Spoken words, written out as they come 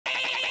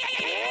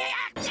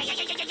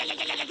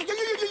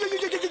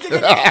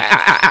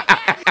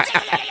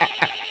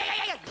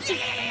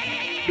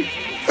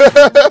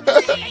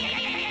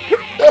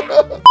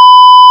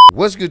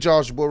What's good, y'all?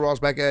 It's your boy Ross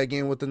back at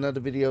again with another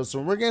video. So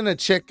we're gonna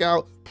check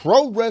out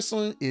Pro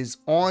Wrestling is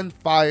on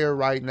Fire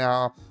right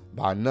now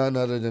by none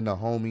other than the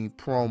homie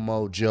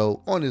Promo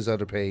Joe on his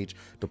other page,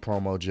 the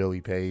Promo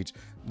Joey page.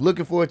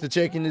 Looking forward to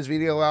checking this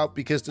video out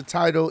because the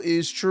title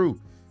is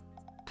true.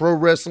 Pro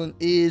Wrestling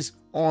is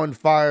on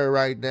fire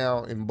right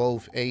now in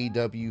both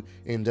AEW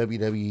and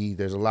WWE.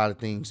 There's a lot of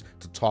things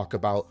to talk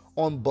about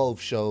on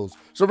both shows.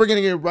 So we're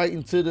gonna get right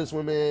into this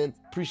one, man.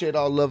 Appreciate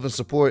all love and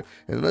support.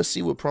 And let's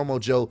see what Promo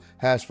Joe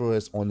has for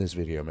us on this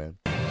video, man.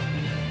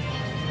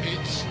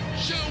 It's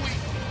Joey.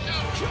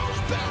 Joe's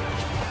back.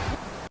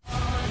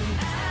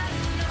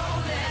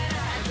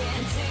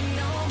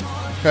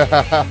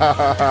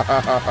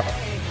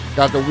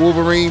 Got the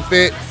Wolverine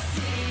fit.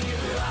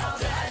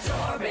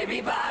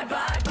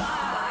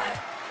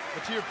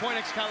 But to your point,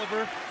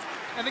 Excalibur,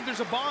 I think there's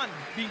a bond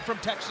being from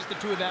Texas, the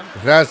two of them.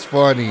 That's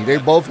funny. They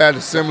both had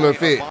a similar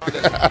fit.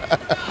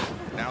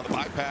 Now the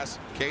bypass,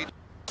 Kate.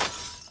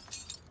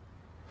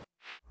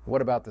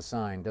 What about the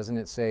sign? Doesn't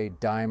it say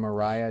 "Die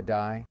Mariah,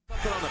 die"?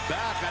 Something on the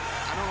back.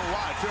 I don't know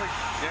why. I feel like,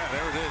 yeah,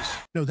 there it is.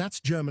 No, that's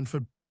German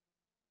for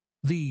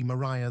the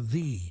Mariah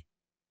the.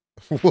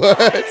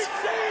 What?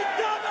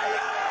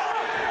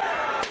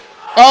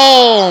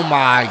 Oh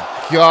my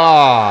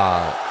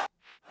God.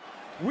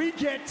 We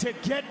get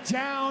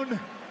down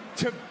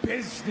to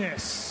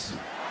business.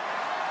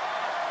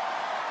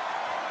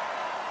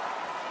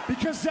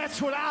 Because that's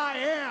what I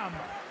am.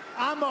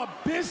 I'm a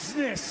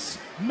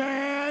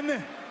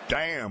businessman.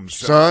 Damn,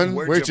 Son,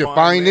 where'd you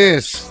find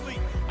this?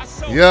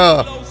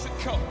 Yeah.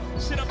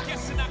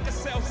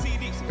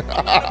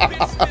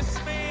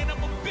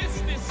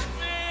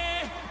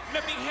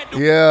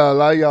 Yeah, a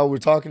lot of y'all were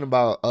talking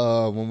about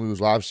when we was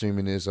live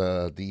streaming this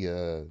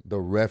the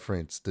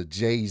reference, the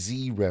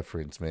Jay-Z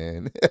reference,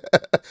 man.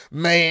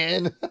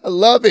 Man, I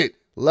love it.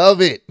 Love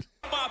it.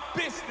 My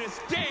business,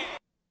 damn.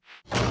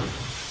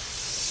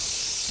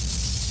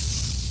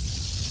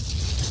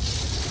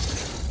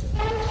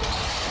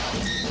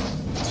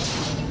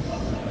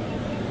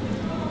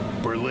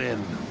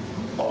 Berlin,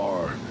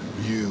 are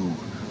you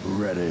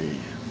ready?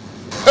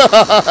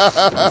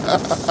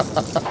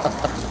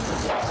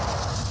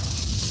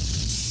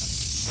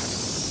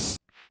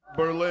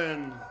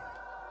 Berlin.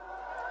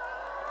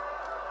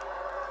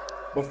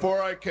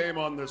 Before I came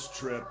on this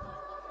trip,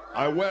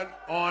 I went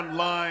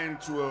online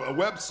to a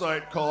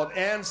website called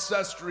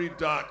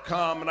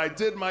Ancestry.com and I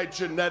did my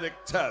genetic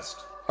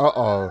test.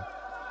 Uh-oh.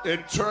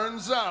 It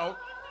turns out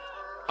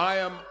I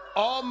am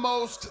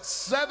almost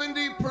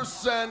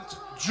 70%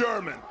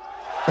 German.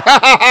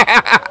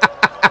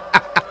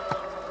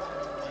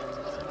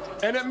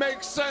 And it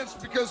makes sense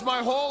because my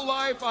whole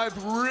life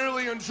I've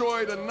really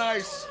enjoyed a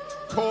nice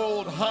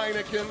cold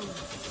Heineken.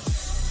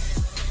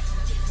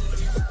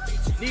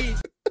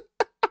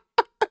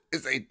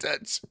 It's a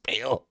Dutch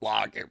pale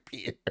lager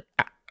beer.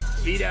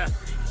 Wieder,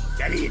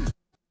 Berlin.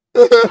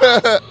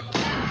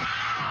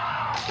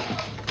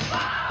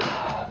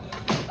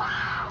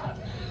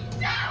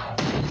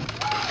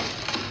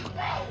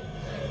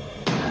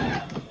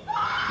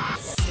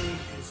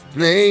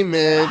 Name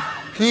it.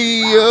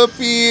 He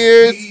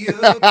appears.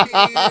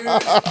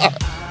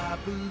 I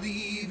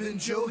believe in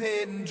Joe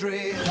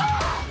Hendry.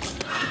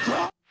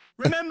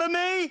 Remember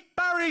me?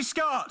 Barry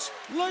Scott.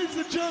 Ladies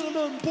and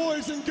gentlemen,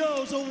 boys and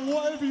girls, or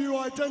whatever you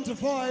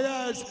identify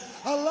as,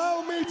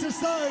 allow me to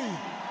say,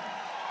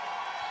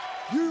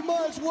 you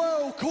might as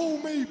well call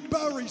me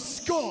Barry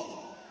Scott.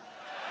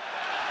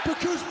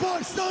 Because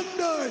by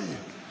Sunday,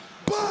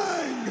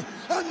 bang,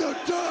 and the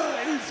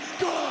dirt is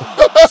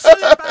gone.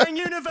 Salute bang,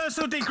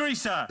 universal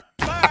degreaser.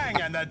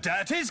 Bang, and the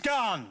dirt is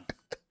gone.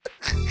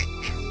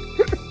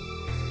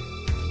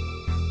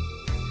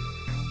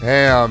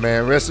 Damn,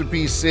 man. Rest in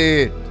peace,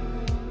 Sid.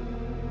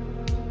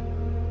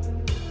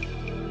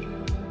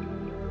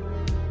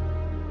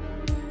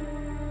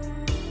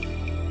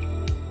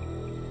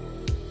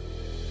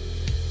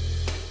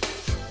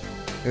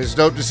 It's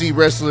dope to see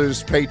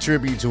wrestlers pay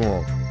tribute to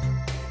him.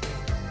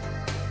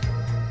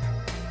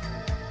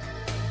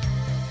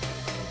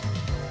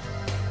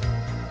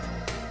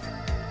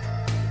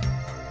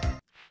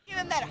 Give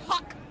him that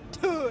hawk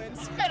too and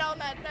spit on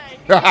that thing.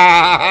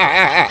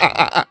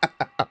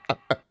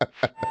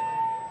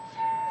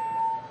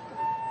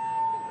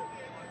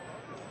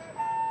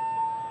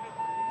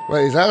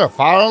 Wait, is that a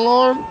fire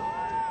alarm?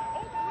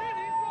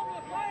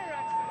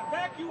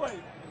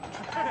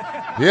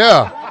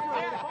 Yeah.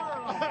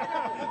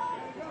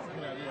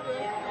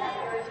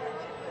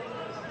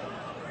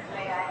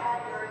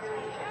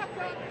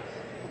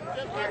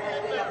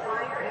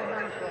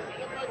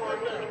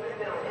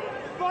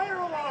 Fire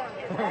alarm!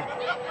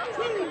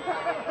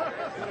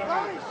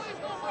 Nice!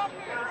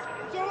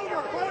 It's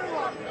over! Fire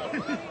alarm!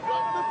 The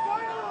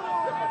fire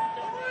alarm!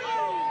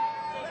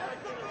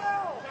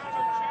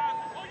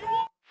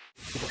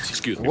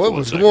 Excuse me. What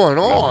was going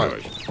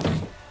on?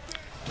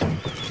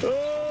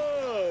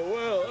 Oh,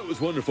 well, that was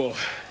wonderful.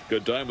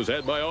 Good time was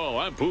had by all.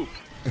 I'm pooped.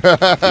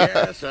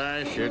 Yes,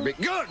 I should be.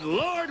 Good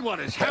Lord, what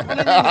is happening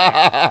in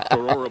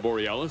Aurora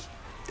Borealis.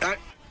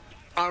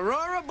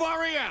 Aurora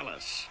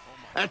Borealis.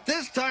 At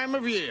this time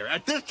of year,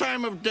 at this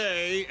time of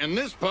day, in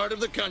this part of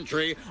the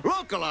country,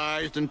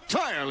 localized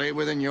entirely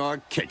within your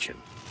kitchen.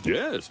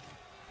 Yes.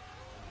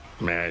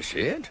 May I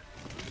see it?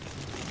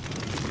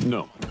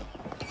 No.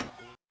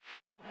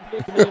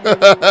 You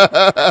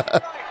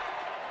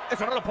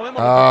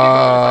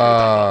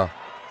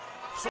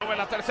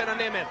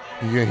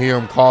can hear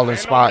him calling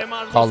the spot.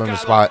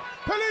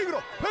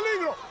 Peligro,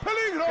 peligro,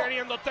 peligro.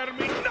 Queriendo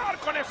terminar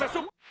con ese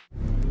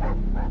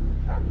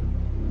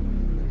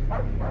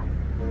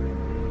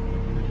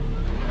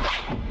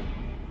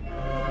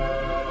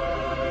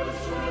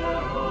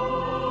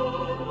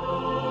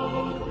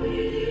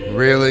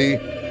Really?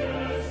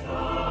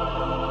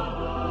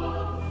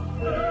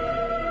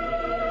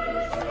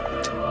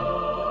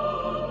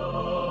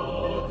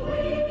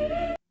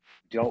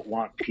 Don't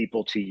want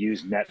people to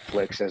use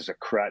Netflix as a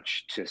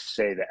crutch to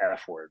say the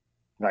F word.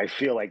 And I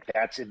feel like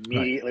that's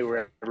immediately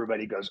where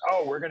everybody goes,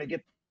 oh, we're going to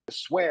get to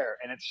swear.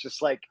 And it's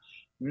just like,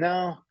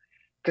 no,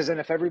 because then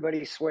if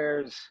everybody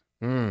swears,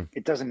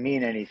 it doesn't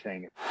mean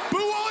anything. Boo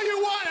all you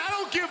want. I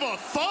don't give a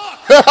fuck.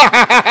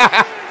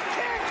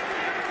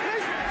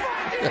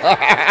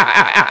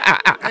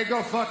 Hey,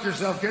 go fuck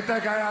yourself. Get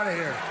that guy out of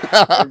here.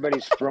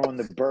 Everybody's throwing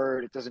the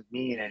bird. It doesn't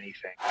mean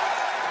anything.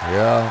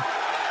 Yeah.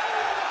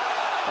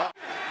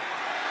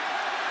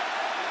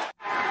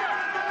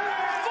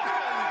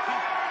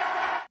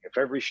 If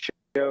every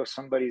show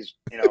somebody's,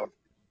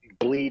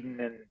 bleeding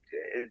and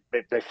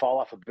they fall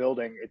off a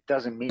building, it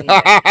doesn't mean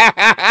anything.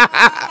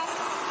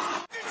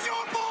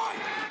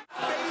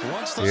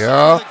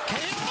 Yeah.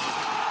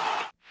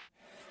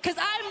 Because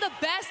I'm the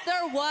best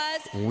there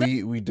was.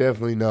 We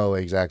definitely know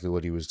exactly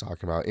what he was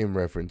talking about in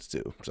reference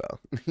to. So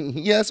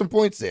he has some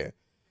points there.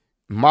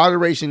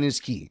 Moderation is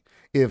key.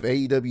 If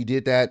AEW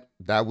did that,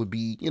 that would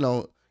be,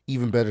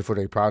 even better for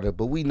their product.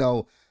 But we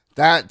know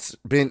that's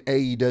been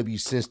AEW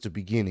since the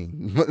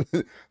beginning.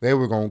 They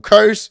were going to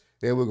curse.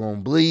 They were going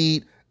to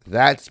bleed.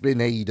 That's been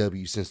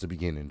AEW since the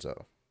beginning.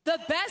 So The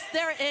best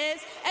there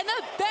is and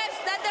the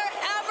best that there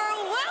ever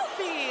will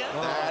be.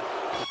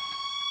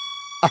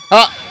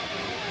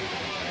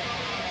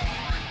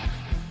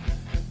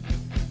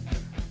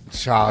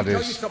 Childish. I'll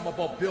tell you something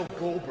about Bill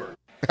Goldberg.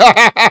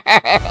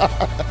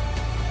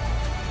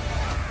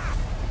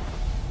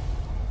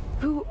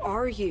 Who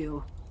are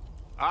you?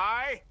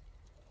 I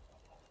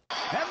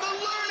am the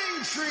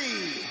learning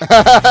tree.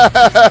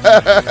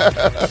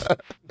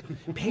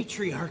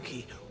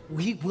 Patriarchy,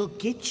 we will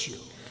get you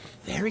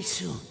very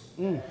soon.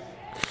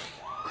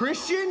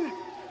 Christian,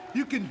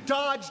 you can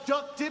dodge,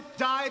 duck, dip,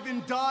 dive,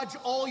 and dodge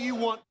all you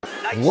want.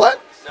 What?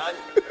 Son,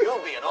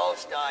 you'll be an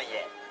all-star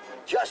yet.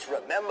 Just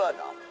remember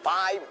the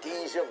 5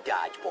 D's of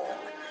dodgeball.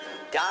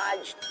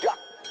 Dodge, duck,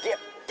 dip,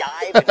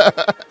 dive, and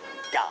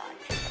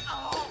dodge.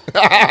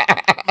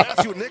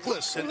 Matthew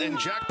Nicholas and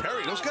Jack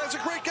Perry, those guys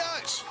are great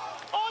guys.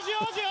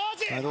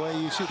 By the way,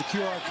 you see the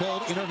QR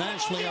code.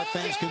 Internationally, our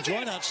fans can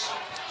join us.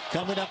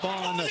 Coming up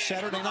on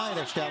Saturday night,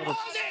 Excalibur.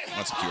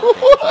 That's a QR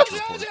code.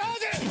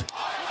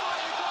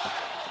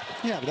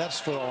 Yeah, but that's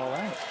for all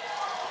right.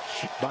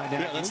 By now,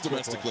 yeah, that's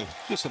domestically.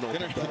 Just an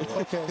open.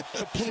 Okay.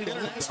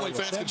 Internationally,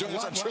 fans can join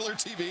us on Triller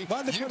TV,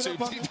 YouTube,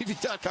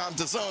 TVV.com,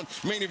 DAZN,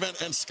 Main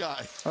Event, and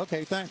Sky.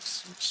 Okay,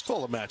 thanks. Just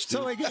call a match,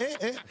 dude.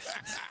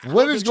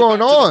 What is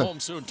going on? Home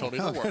soon, Tony.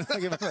 Don't worry.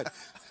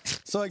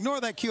 So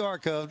ignore that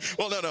QR code.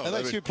 Well, no.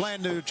 Unless you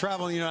plan to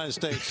travel in the United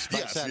States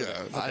by Saturday.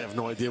 Yeah. I have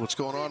no idea what's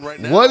going on right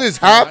now. What is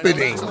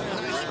happening?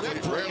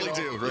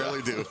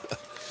 Rarely do.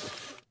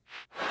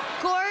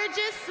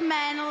 Gorgeous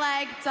men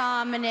like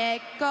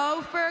Dominic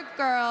go for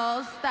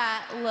girls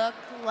that look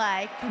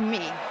like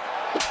me.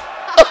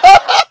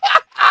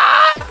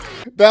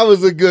 That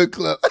was a good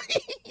clip.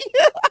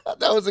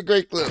 That was a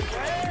great clip.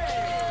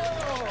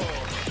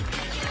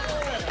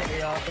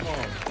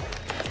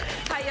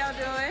 How y'all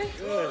doing?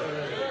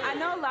 Good. I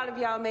know a lot of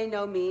y'all may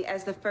know me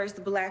as the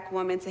first black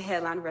woman to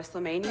headline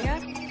WrestleMania.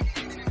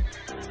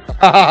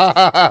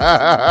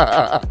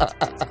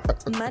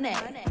 Money.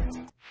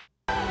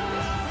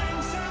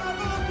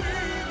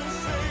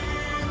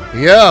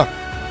 Yeah.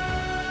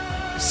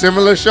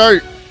 Similar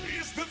shirt.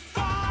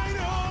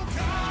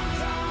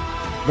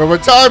 The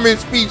retirement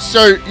speech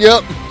shirt.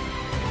 Yep.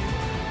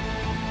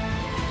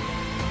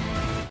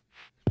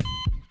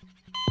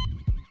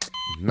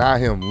 Not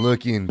him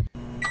looking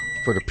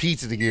for the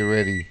pizza to get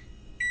ready.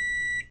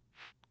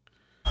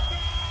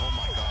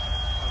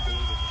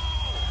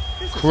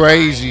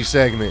 Crazy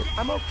segment.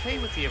 I'm okay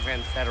with the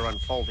events that are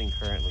unfolding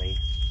currently.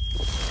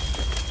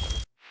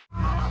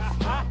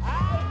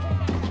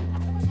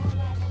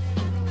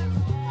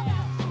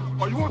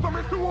 Oh, you want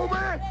something too, old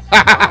man?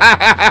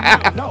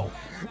 No.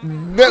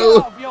 Get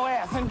off your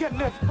ass and get in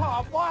this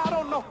car, boy. I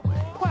don't know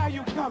why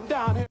you come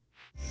down here.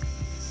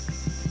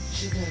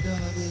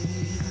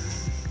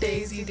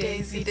 Daisy,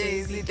 Daisy,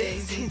 Daisy,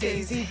 Daisy,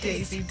 Daisy,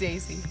 Daisy,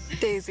 Daisy.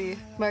 Daisy,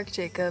 Mark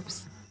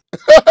Jacobs.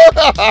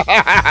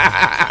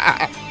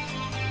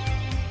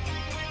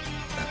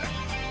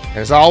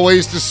 As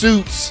always, the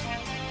suits.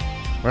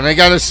 When they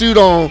got a suit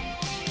on.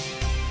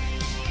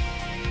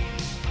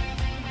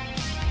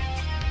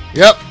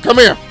 Yep, come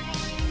here.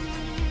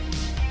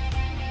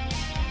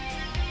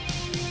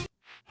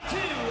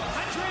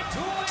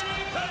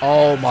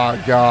 Oh my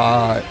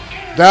God.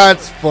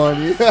 That's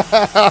funny.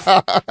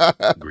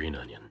 Green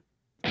onion.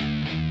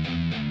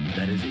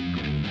 That is a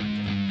green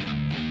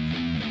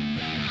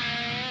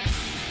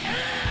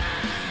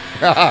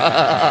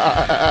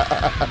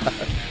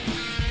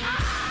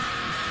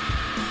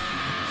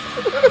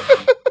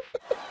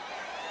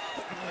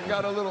I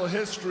got a little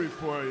history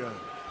for you.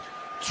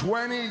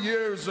 20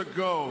 years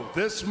ago,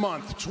 this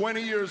month,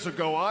 20 years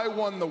ago, I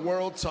won the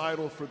world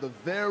title for the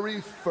very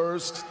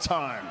first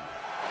time.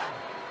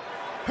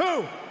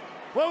 Who?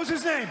 What was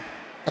his name?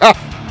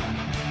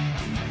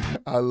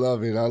 I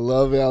love it. I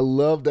love it. I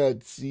love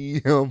that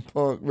CM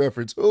Punk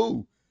reference.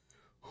 Who?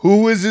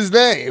 Who is his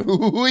name?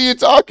 Who are you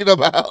talking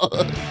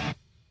about?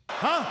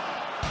 Huh?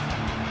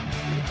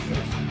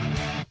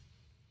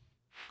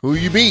 Who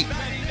you beat?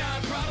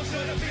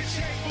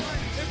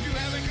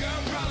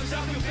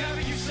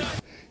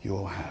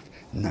 You'll have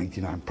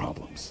 99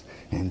 problems,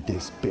 and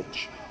this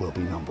bitch will be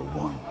number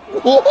 1.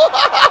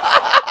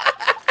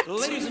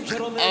 Ladies and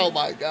gentlemen. Oh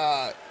my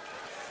God.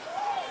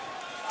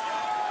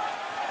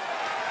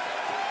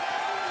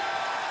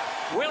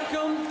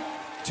 Welcome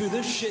to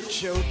the shit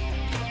show.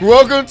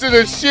 Welcome to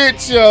the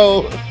shit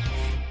show.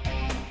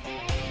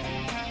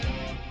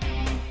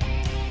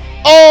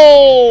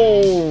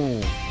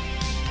 Oh.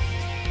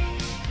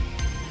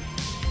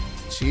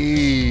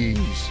 Jeez.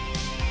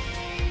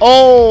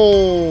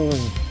 Oh.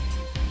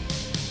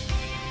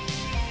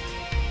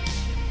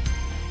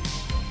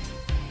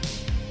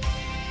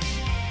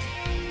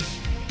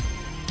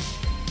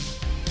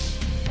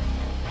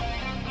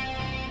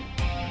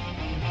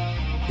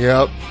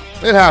 Yep,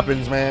 it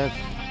happens, man.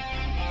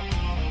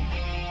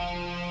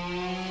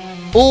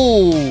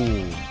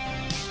 Ooh.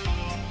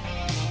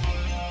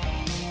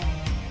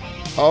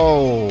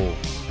 Oh.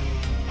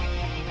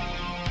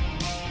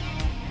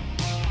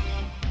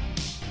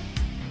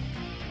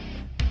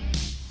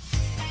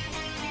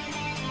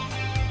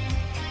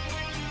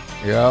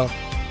 Yeah,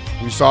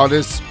 we saw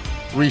this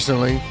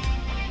recently.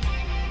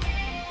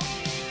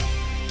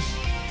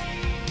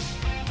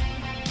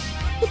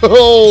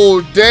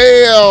 Oh,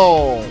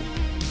 damn.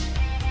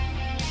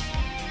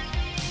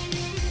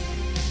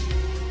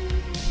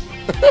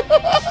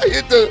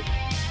 Hit the.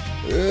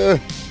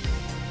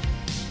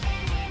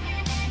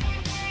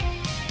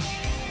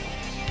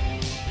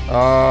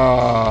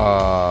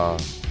 Ah.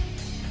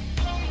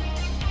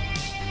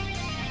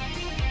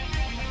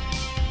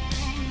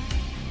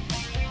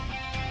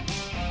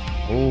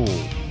 Ooh.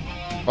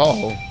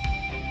 Uh-oh.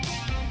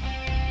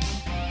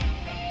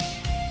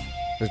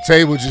 The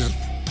table just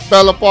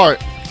fell apart.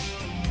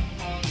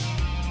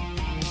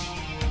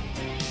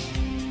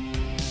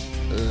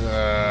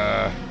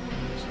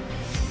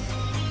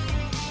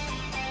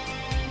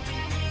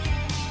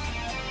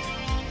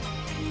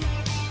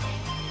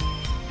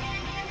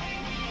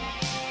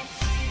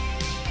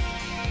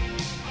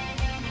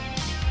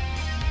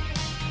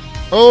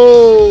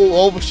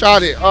 Oh,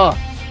 overshot it.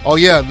 Oh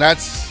yeah,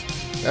 that's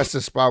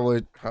the spot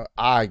where her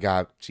eye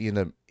got. She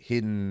ended up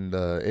hitting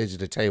the edge of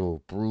the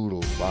table.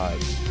 Brutal spot.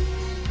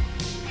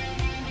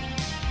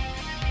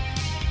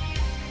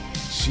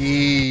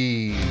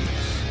 Jeez.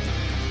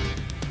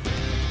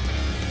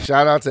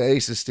 Shout out to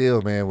Ace of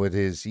Steel, man, with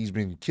he's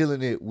been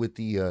killing it with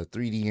the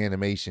 3D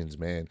animations,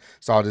 man.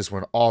 Saw this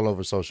one all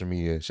over social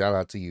media. Shout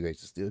out to you,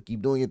 Ace of Steel.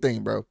 Keep doing your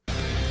thing, bro.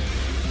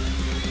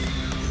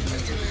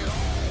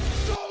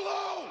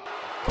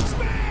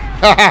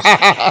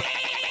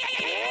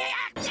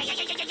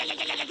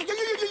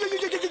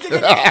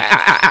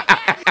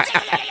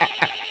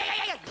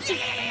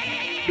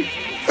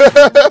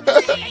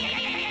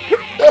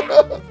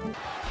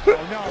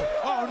 Oh no!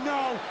 Oh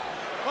no!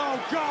 Oh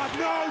God!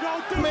 No!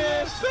 Don't do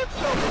this!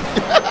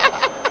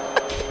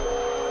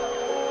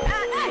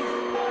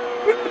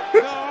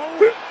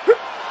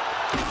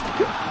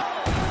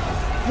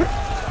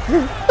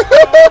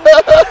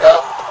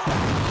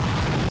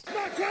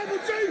 My tribal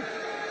chief!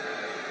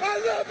 I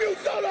love you,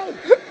 Solo!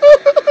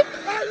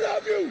 I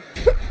love you!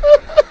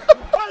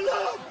 I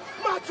love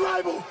my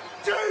tribal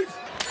chief!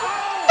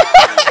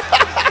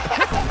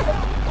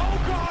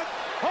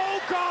 Oh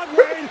God,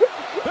 Wayne!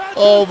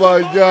 Oh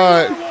my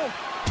God.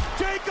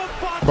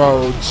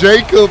 Bro,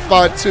 Jacob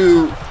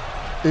Fatu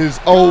is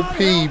OP,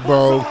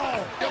 bro.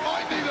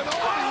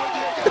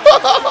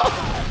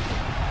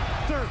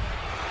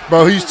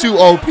 Bro, he's too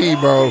OP,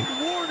 bro.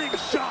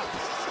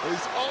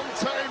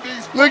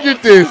 Look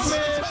at this.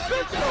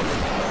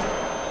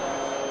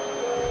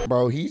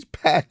 Bro, he's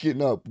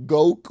packing up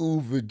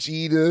Goku,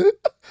 Vegeta,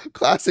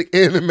 classic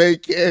anime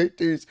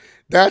characters.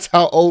 That's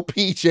how OP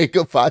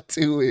Jacob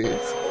Fatu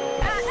is.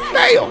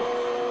 Damn.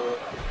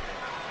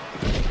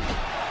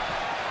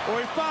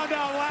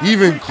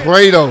 Even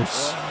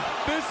Kratos.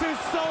 This is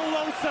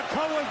Solo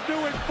Sikoa's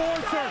new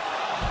enforcer.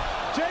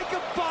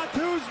 Jacob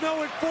Fatu's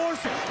new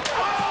enforcer.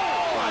 Oh!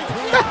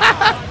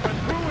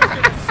 Who is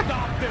going to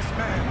stop this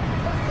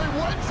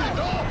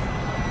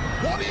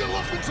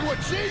hoping to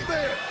achieve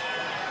here.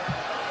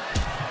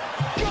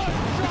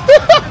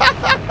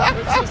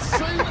 It's a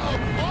scene of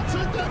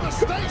utter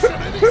devastation,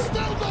 and he's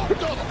still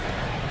knocked off.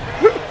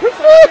 It's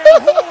a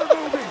horror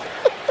movie.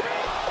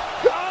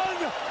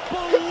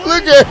 Unbelievable.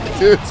 Look at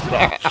this.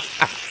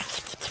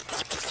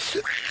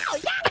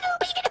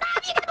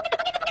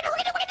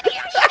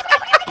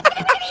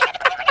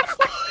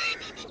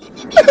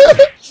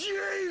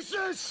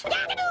 Jesus.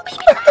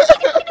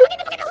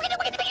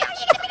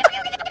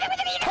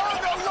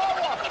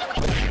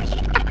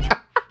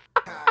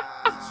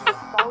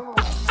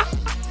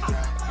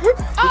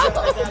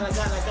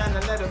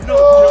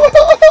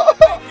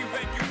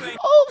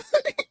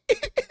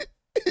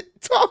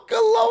 Talk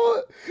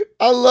lower.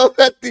 I love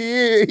at the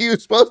end he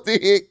was supposed to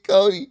hit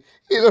Cody,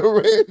 hit a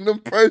random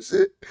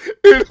person,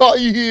 and all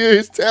you hear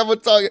is Tama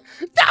talking.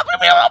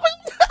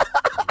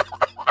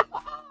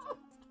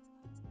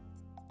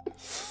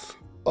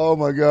 Oh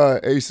my God,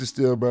 Ace is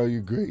still, bro.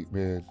 You're great,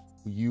 man.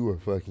 You are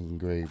fucking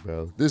great,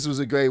 bro. This was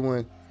a great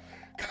one.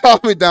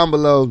 Comment down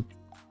below.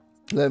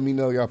 Let me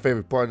know your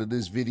favorite part of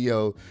this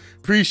video.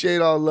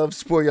 Appreciate all love,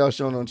 support y'all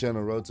showing on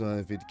channel. Road to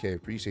 150K.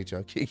 Appreciate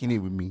y'all kicking it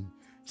with me.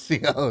 See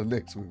y'all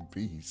next one.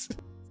 Peace.